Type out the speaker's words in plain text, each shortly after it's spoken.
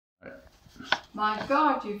My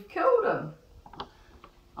God, you've killed him.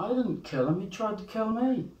 I didn't kill him, he tried to kill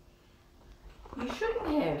me. You shouldn't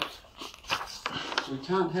have. We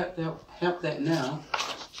can't help that now.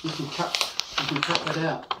 You can cut that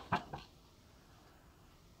out.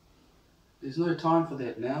 There's no time for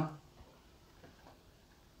that now.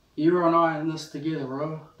 You and I are in this together,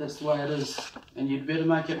 bro. That's the way it is. And you'd better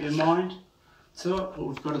make up your mind to it, what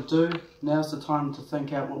we've got to do. Now's the time to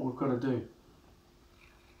think out what we've got to do.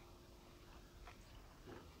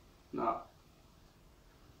 No.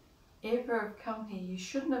 Ever have come here. You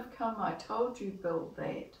shouldn't have come. I told you, Bill,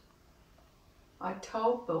 that. I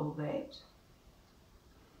told Bill that.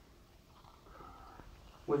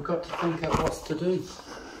 We've got to think out what's to do.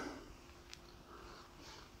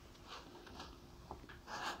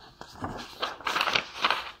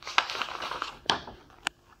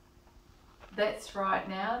 That's right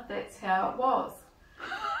now. That's how it was.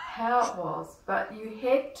 How it was. But you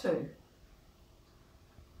had to.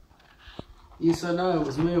 Yes, I know, it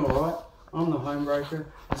was me, alright. I'm the homebreaker.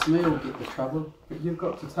 It's me who'll get the trouble. But you've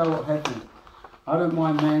got to tell what happened. I don't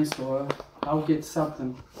mind manslaughter. I'll get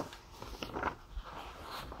something.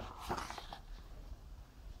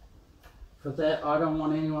 For that, I don't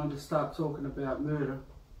want anyone to start talking about murder.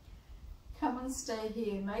 Come and stay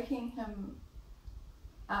here, making him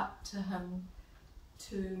up to him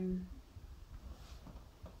to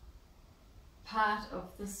part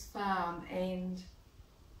of this farm and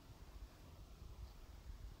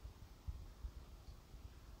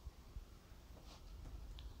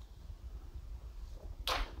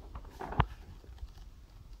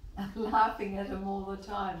laughing at him all the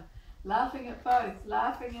time, laughing at both,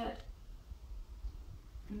 laughing at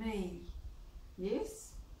me.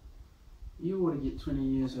 Yes? You ought to get 20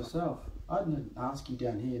 years yourself. I didn't ask you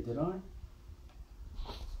down here, did I?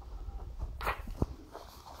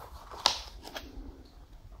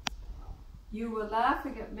 You were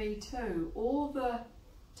laughing at me too, all the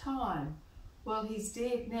time. Well, he's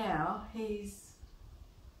dead now.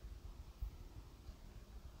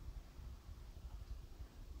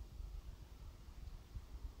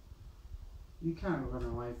 You can't run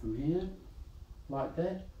away from here like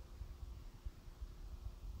that.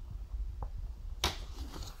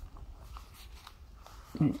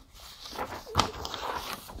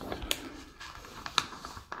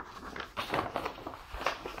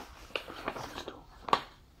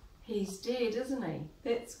 He's dead, isn't he?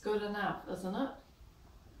 That's good enough, isn't it?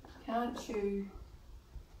 Can't you?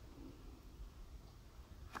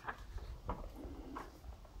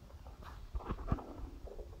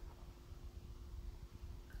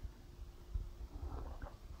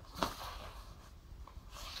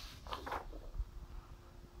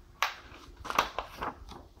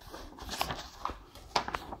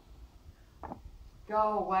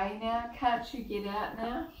 Go away now. Can't you get out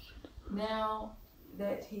now? Now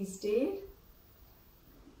that he's dead?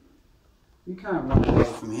 You can't run away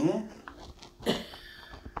from here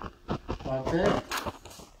like that.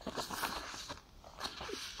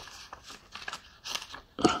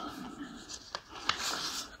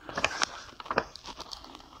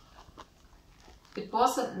 It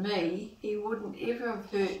wasn't me. He wouldn't ever have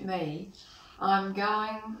hurt me. I'm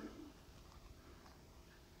going...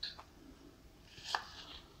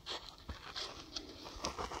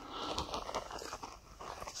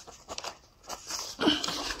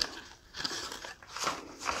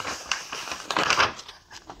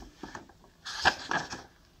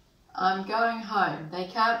 I'm going home. They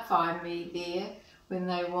can't find me there when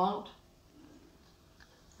they want.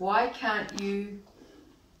 Why can't you...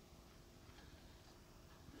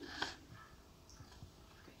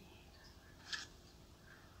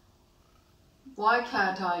 Why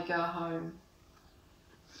can't I go home?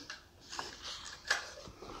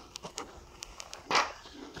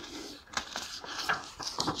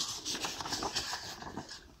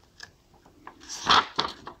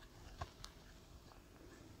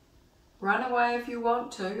 Run away if you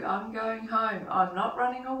want to. I'm going home. I'm not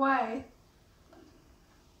running away.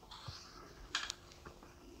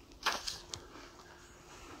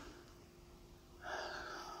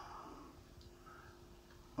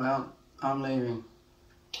 Well, I'm leaving.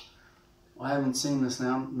 I haven't seen this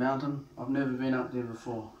now mountain. I've never been up there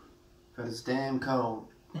before. But it's damn cold.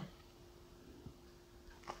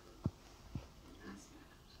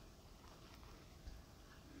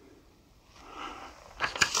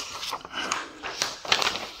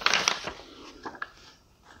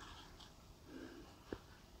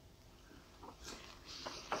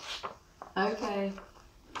 Okay.